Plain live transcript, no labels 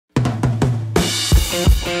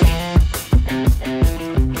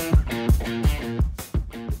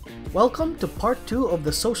Welcome to part 2 of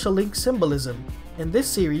the social link symbolism. In this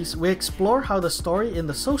series, we explore how the story in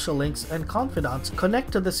the social links and confidants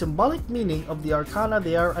connect to the symbolic meaning of the arcana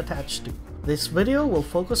they are attached to. This video will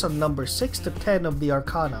focus on numbers 6 to 10 of the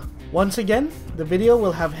arcana. Once again, the video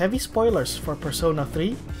will have heavy spoilers for Persona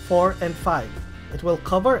 3, 4, and 5. It will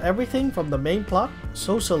cover everything from the main plot,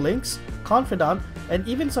 social links, confidant, and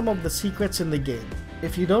even some of the secrets in the game.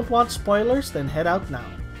 If you don't want spoilers, then head out now.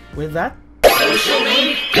 With that, social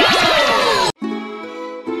link, go!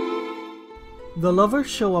 The lovers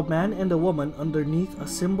show a man and a woman underneath a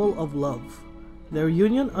symbol of love. Their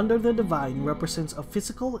union under the divine represents a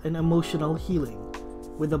physical and emotional healing.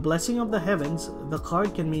 With the blessing of the heavens, the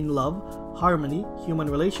card can mean love, harmony, human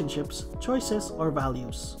relationships, choices, or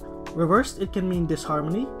values. Reversed, it can mean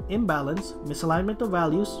disharmony, imbalance, misalignment of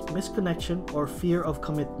values, misconnection, or fear of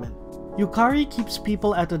commitment. Yukari keeps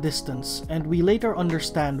people at a distance, and we later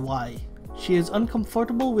understand why. She is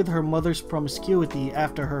uncomfortable with her mother's promiscuity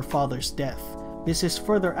after her father's death. This is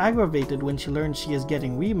further aggravated when she learns she is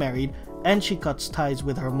getting remarried and she cuts ties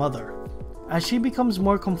with her mother. As she becomes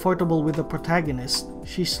more comfortable with the protagonist,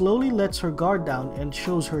 she slowly lets her guard down and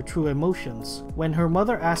shows her true emotions. When her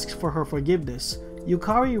mother asks for her forgiveness,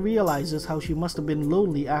 Yukari realizes how she must have been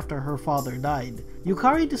lonely after her father died.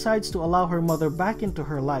 Yukari decides to allow her mother back into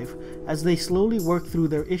her life as they slowly work through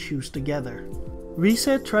their issues together. Rise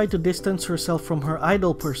tried to distance herself from her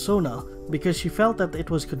idol persona because she felt that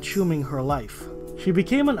it was consuming her life. She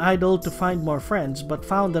became an idol to find more friends, but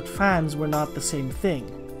found that fans were not the same thing.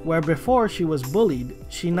 Where before she was bullied,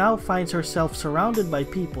 she now finds herself surrounded by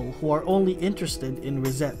people who are only interested in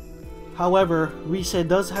Rosette. However, Rise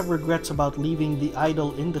does have regrets about leaving the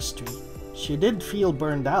idol industry. She did feel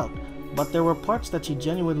burned out, but there were parts that she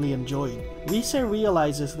genuinely enjoyed. Rise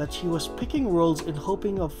realizes that she was picking roles in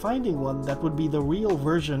hoping of finding one that would be the real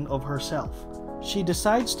version of herself. She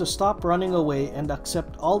decides to stop running away and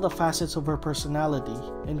accept all the facets of her personality,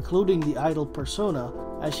 including the idol persona,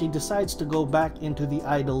 as she decides to go back into the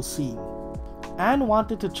idol scene. Anne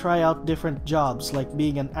wanted to try out different jobs like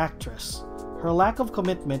being an actress. Her lack of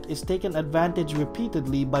commitment is taken advantage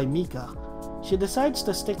repeatedly by Mika. She decides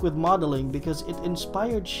to stick with modeling because it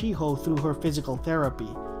inspired Shiho through her physical therapy.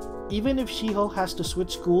 Even if Shiho has to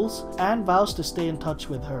switch schools, Anne vows to stay in touch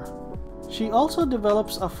with her. She also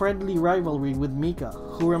develops a friendly rivalry with Mika,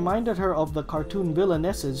 who reminded her of the cartoon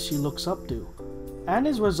villainesses she looks up to. Anne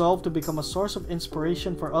is resolved to become a source of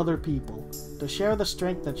inspiration for other people, to share the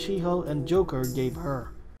strength that Shiho and Joker gave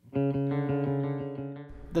her.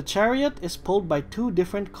 The Chariot is pulled by two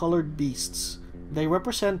different colored beasts. They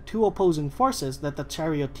represent two opposing forces that the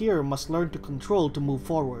charioteer must learn to control to move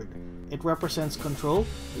forward. It represents control,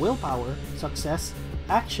 willpower, success,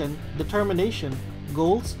 action, determination,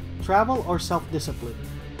 goals, travel, or self-discipline.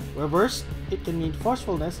 Reversed, it can mean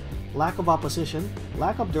forcefulness, lack of opposition,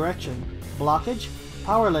 lack of direction, blockage,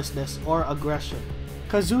 powerlessness, or aggression.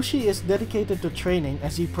 Kazushi is dedicated to training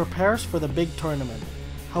as he prepares for the big tournament.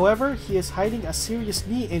 However, he is hiding a serious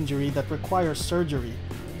knee injury that requires surgery.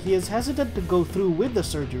 He is hesitant to go through with the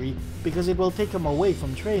surgery because it will take him away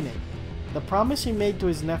from training. The promise he made to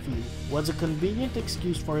his nephew was a convenient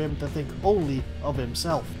excuse for him to think only of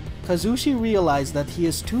himself. Kazushi realized that he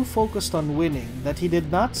is too focused on winning that he did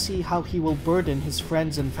not see how he will burden his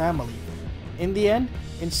friends and family. In the end,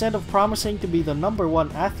 instead of promising to be the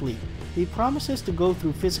 #1 athlete, he promises to go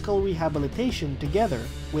through physical rehabilitation together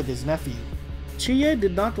with his nephew. Chie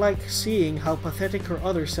did not like seeing how pathetic her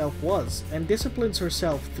other self was and disciplines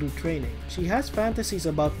herself through training. She has fantasies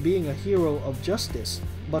about being a hero of justice,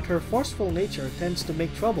 but her forceful nature tends to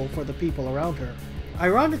make trouble for the people around her.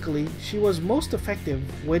 Ironically, she was most effective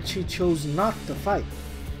when she chose not to fight.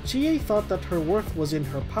 Chie thought that her worth was in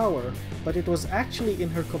her power, but it was actually in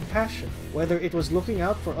her compassion, whether it was looking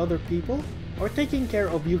out for other people or taking care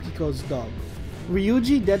of Yukiko's dog.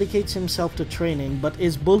 Ryuji dedicates himself to training but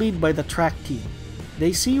is bullied by the track team.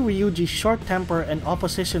 They see Ryuji's short temper and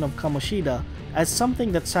opposition of Kamoshida as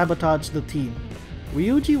something that sabotaged the team.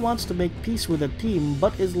 Ryuji wants to make peace with the team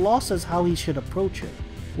but is lost as how he should approach it.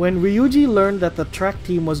 When Ryuji learned that the track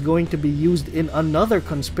team was going to be used in another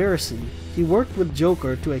conspiracy, he worked with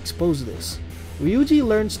Joker to expose this. Ryuji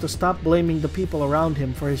learns to stop blaming the people around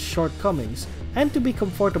him for his shortcomings and to be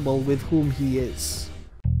comfortable with whom he is.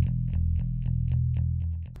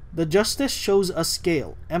 The Justice shows a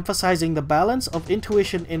scale, emphasizing the balance of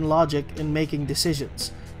intuition and logic in making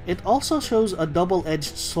decisions. It also shows a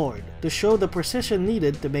double-edged sword, to show the precision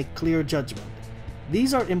needed to make clear judgment.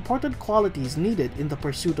 These are important qualities needed in the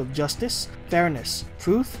pursuit of justice, fairness,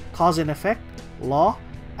 truth, cause and effect, law,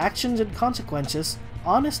 actions and consequences,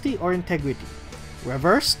 honesty or integrity.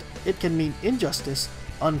 Reversed, it can mean injustice,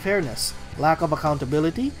 unfairness, lack of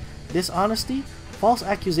accountability, dishonesty, false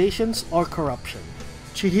accusations, or corruption.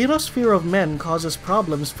 Chihiro's fear of men causes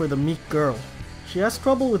problems for the meek girl. She has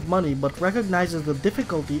trouble with money but recognizes the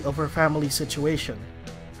difficulty of her family situation.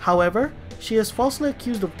 However, she is falsely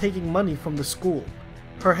accused of taking money from the school.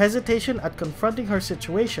 Her hesitation at confronting her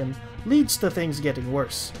situation leads to things getting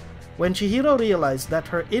worse. When Chihiro realized that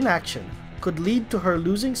her inaction could lead to her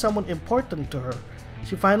losing someone important to her,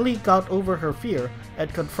 she finally got over her fear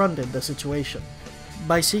and confronted the situation.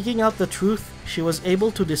 By seeking out the truth, she was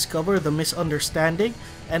able to discover the misunderstanding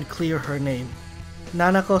and clear her name.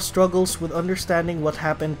 Nanako struggles with understanding what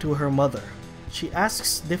happened to her mother. She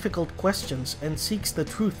asks difficult questions and seeks the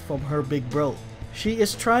truth from her big bro. She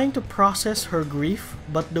is trying to process her grief,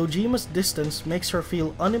 but Dojima's distance makes her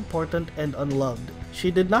feel unimportant and unloved.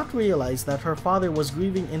 She did not realize that her father was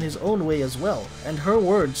grieving in his own way as well, and her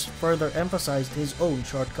words further emphasized his own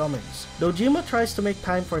shortcomings. Dojima tries to make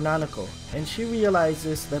time for Nanako, and she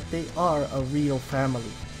realizes that they are a real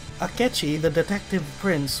family. Akechi, the detective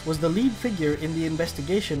prince, was the lead figure in the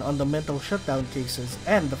investigation on the mental shutdown cases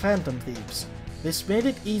and the Phantom Thieves. This made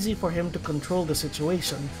it easy for him to control the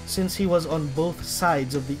situation since he was on both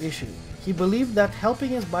sides of the issue. He believed that helping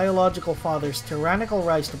his biological father's tyrannical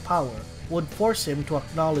rise to power would force him to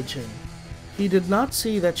acknowledge him. He did not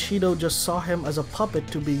see that Shido just saw him as a puppet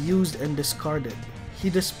to be used and discarded. He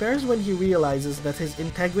despairs when he realizes that his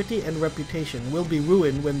integrity and reputation will be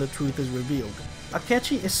ruined when the truth is revealed.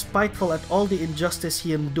 Akechi is spiteful at all the injustice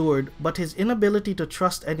he endured, but his inability to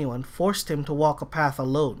trust anyone forced him to walk a path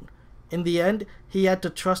alone. In the end, he had to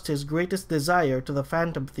trust his greatest desire to the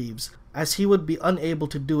Phantom Thieves, as he would be unable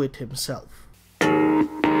to do it himself.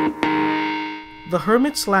 The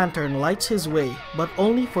Hermit's lantern lights his way, but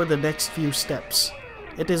only for the next few steps.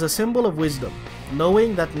 It is a symbol of wisdom,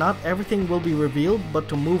 knowing that not everything will be revealed but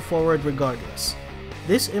to move forward regardless.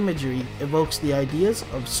 This imagery evokes the ideas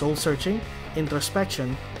of soul-searching,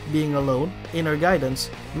 introspection, being alone, inner guidance,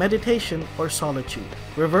 meditation, or solitude.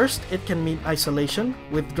 Reversed, it can mean isolation,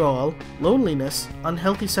 withdrawal, loneliness,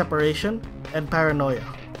 unhealthy separation, and paranoia.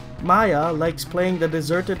 Maya likes playing the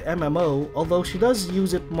deserted MMO, although she does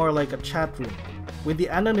use it more like a chat room. With the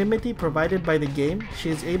anonymity provided by the game,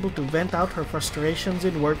 she is able to vent out her frustrations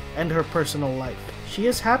in work and her personal life. She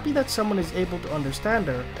is happy that someone is able to understand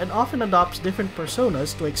her and often adopts different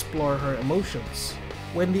personas to explore her emotions.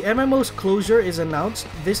 When the MMO's closure is announced,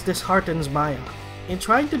 this disheartens Maya. In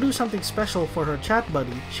trying to do something special for her chat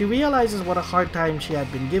buddy, she realizes what a hard time she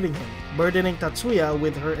had been giving him, burdening Tatsuya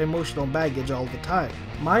with her emotional baggage all the time.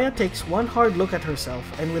 Maya takes one hard look at herself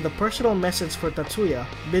and with a personal message for Tatsuya,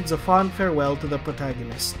 bids a fond farewell to the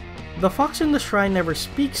protagonist. The fox in the shrine never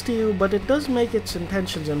speaks to you, but it does make its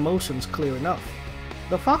intentions and motions clear enough.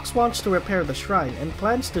 The fox wants to repair the shrine and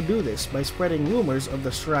plans to do this by spreading rumors of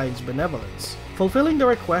the shrine's benevolence. Fulfilling the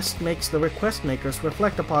request makes the request makers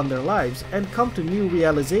reflect upon their lives and come to new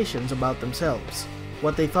realizations about themselves.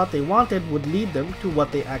 What they thought they wanted would lead them to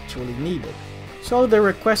what they actually needed. So their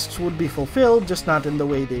requests would be fulfilled, just not in the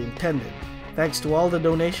way they intended. Thanks to all the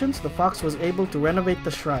donations, the fox was able to renovate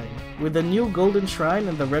the shrine. With the new golden shrine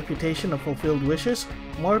and the reputation of fulfilled wishes,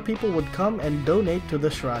 more people would come and donate to the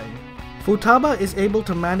shrine. Futaba is able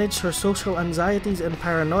to manage her social anxieties and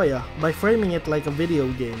paranoia by framing it like a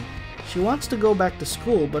video game. She wants to go back to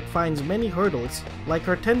school but finds many hurdles, like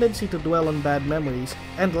her tendency to dwell on bad memories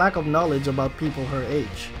and lack of knowledge about people her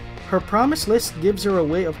age. Her promise list gives her a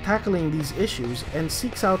way of tackling these issues and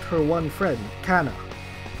seeks out her one friend, Kana.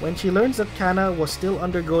 When she learns that Kana was still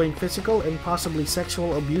undergoing physical and possibly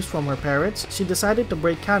sexual abuse from her parents, she decided to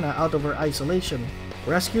break Kana out of her isolation.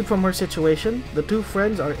 Rescued from her situation, the two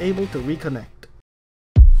friends are able to reconnect.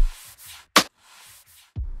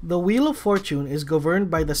 The Wheel of Fortune is governed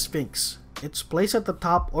by the Sphinx. Its place at the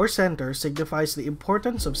top or center signifies the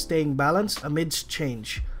importance of staying balanced amidst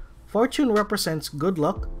change. Fortune represents good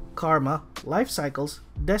luck, karma, life cycles,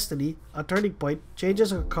 destiny, a turning point,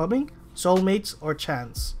 changes are coming, soulmates, or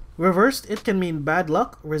chance. Reversed, it can mean bad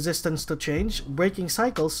luck, resistance to change, breaking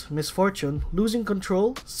cycles, misfortune, losing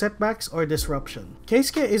control, setbacks, or disruption.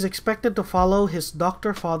 Keisuke is expected to follow his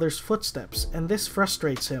doctor father's footsteps, and this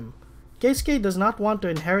frustrates him. Keisuke does not want to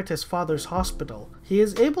inherit his father's hospital. He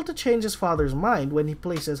is able to change his father's mind when he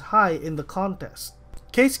places high in the contest.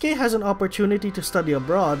 Keisuke has an opportunity to study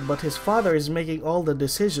abroad, but his father is making all the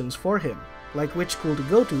decisions for him, like which school to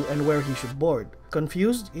go to and where he should board.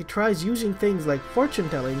 Confused, he tries using things like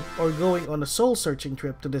fortune-telling or going on a soul-searching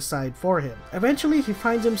trip to decide for him. Eventually, he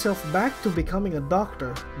finds himself back to becoming a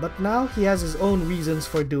doctor, but now he has his own reasons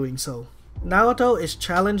for doing so. Naoto is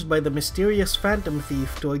challenged by the mysterious phantom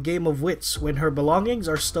thief to a game of wits when her belongings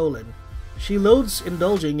are stolen. She loathes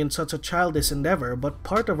indulging in such a childish endeavor, but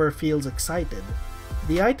part of her feels excited.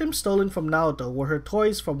 The items stolen from Naoto were her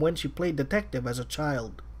toys from when she played detective as a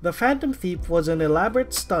child. The phantom thief was an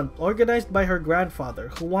elaborate stunt organized by her grandfather,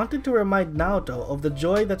 who wanted to remind Naoto of the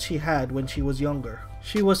joy that she had when she was younger.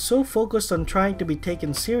 She was so focused on trying to be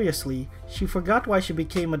taken seriously, she forgot why she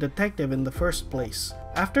became a detective in the first place.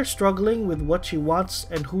 After struggling with what she wants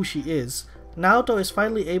and who she is, Naoto is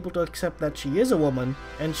finally able to accept that she is a woman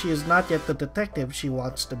and she is not yet the detective she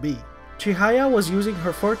wants to be. Chihaya was using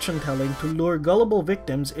her fortune-telling to lure gullible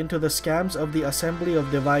victims into the scams of the Assembly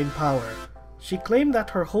of Divine Power. She claimed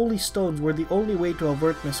that her holy stones were the only way to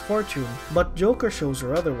avert misfortune, but Joker shows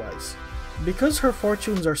her otherwise. Because her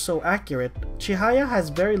fortunes are so accurate, Chihaya has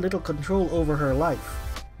very little control over her life.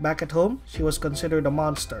 Back at home, she was considered a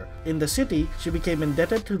monster. In the city, she became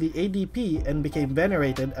indebted to the ADP and became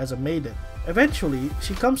venerated as a maiden. Eventually,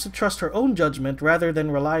 she comes to trust her own judgment rather than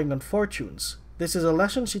relying on fortunes. This is a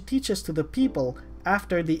lesson she teaches to the people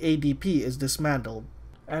after the ADP is dismantled.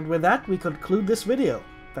 And with that, we conclude this video.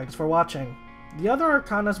 Thanks for watching. The other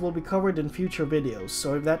arcanas will be covered in future videos,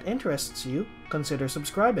 so if that interests you, consider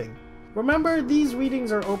subscribing. Remember, these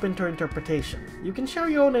readings are open to interpretation. You can share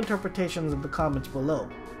your own interpretations in the comments below.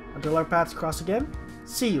 Until our paths cross again,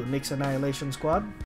 see you, Nyx Annihilation Squad.